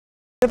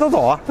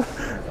Hello.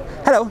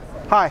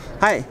 Hi.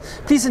 Hi.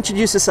 Please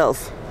introduce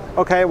yourself.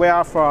 Okay, we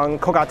are from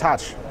Koga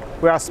Touch.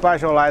 We are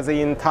specializing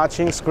in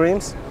touching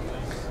screens,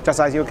 just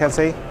as you can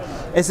see.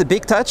 It's a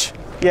big touch.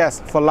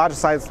 Yes, for large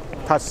size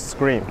touch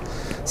screen.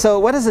 So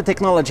what is the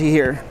technology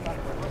here?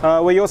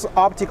 We use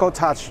optical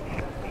touch.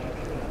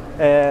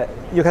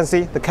 You can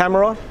see the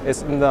camera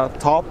is in the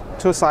top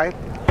two sides.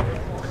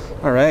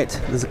 All right.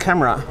 There's a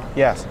camera.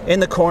 Yes. In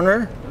the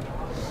corner,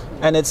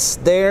 and it's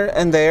there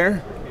and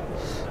there.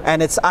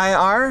 And it's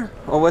IR,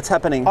 or what's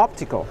happening?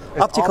 Optical.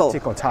 It's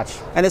optical touch.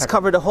 And it's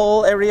covered the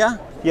whole area?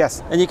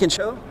 Yes. And you can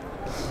show?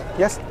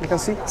 Yes, you can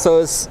see. So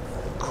it's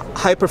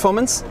high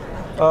performance?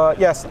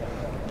 Yes.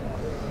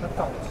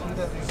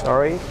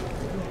 Sorry,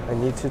 I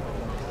need to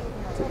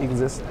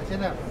exist.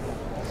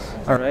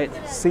 All right.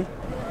 See,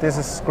 this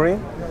is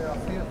screen.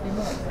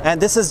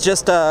 And this is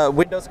just a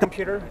Windows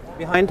computer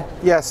behind?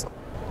 Yes.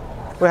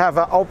 We have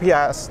an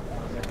OPS.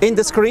 In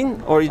the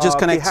screen, or you just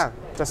connect?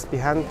 Just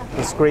behind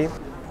the screen.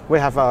 We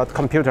have a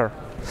computer.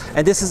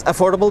 And this is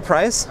affordable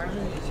price?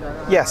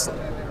 Yes.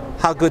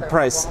 How good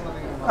price?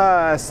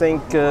 I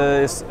think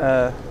it's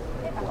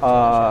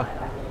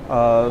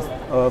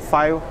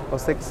 500 or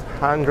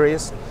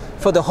 600.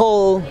 For the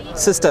whole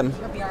system,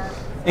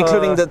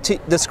 including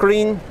the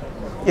screen,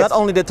 yes. not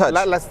only the touch?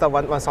 Less than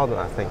 1,000,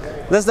 I think.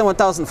 Less than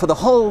 1,000 for the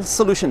whole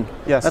solution?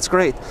 Yes. That's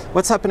great.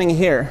 What's happening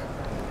here?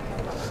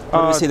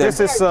 What do we see there?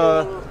 This is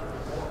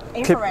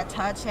infrared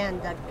touch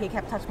and the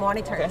PCAP touch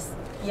monitors. Okay.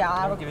 Yeah,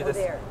 I will go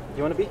there.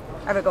 You want to be?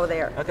 I will go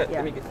there. Okay, yeah.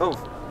 let me get, oh.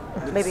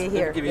 Maybe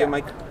here. Let me give you a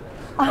mic.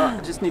 I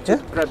just need to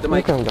grab the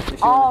mic.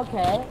 Oh,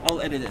 okay.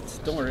 I'll edit it,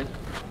 don't worry.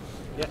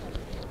 Yeah.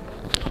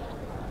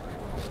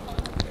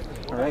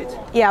 All right.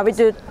 Yeah, we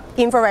do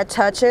infrared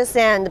touches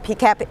and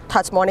PCAP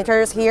touch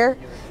monitors here.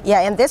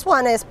 Yeah, and this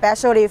one is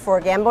especially for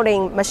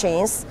gambling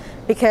machines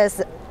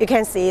because you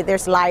can see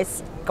there's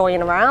lights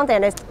going around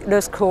and it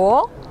looks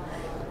cool.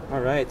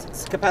 All right,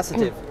 it's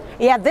capacitive.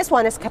 Yeah, this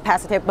one is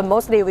capacitive, but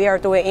mostly we are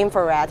doing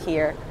infrared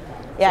here.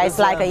 Yeah, so it's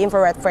like an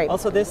infrared frame.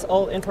 Also this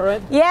all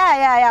infrared?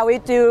 Yeah. We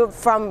do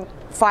from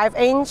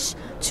 5-inch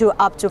to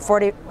up to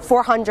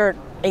 400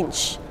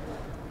 inch.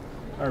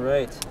 All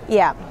right.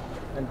 Yeah.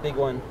 And big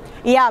one.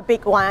 Yeah,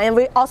 big one. And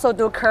we also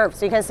do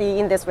curves, you can see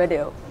in this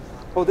video.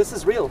 Oh, this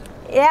is real?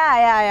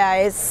 Yeah,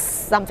 it's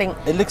something.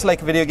 It looks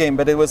like a video game,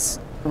 but it was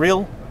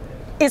real?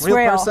 It's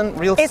real. Person?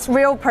 Real? It's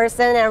real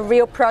person and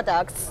real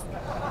products.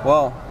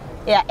 Wow.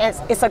 Yeah,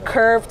 it's a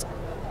curved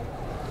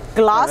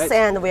glass right.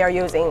 And we are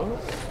using.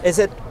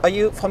 Are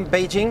you from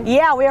Beijing?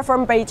 Yeah, we are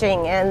from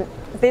Beijing, and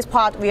this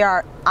part we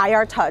are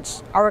IR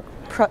Touch. Our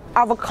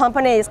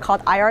company is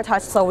called IR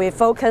Touch, so we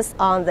focus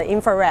on the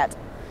infrared.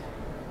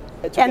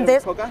 And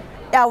this, Koga?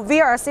 Yeah, we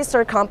are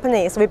sister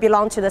companies. We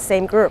belong to the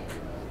same group.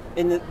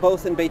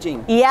 Both in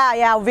Beijing?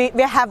 Yeah, we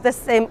have the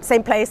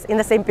same place in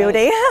the same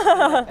building.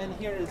 And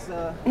here is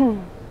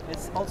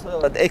it's also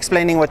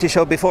explaining what you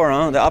showed before,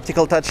 the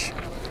optical touch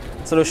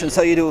solution.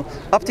 So you do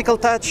optical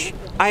touch,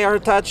 IR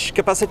touch,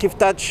 capacitive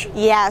touch.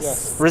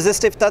 Yes.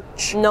 Resistive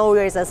touch. No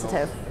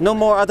resistive. No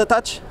more other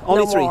touch.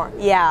 Only no three. More.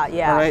 Yeah.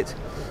 All right.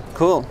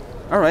 Cool.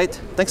 All right.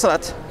 Thanks a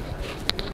lot.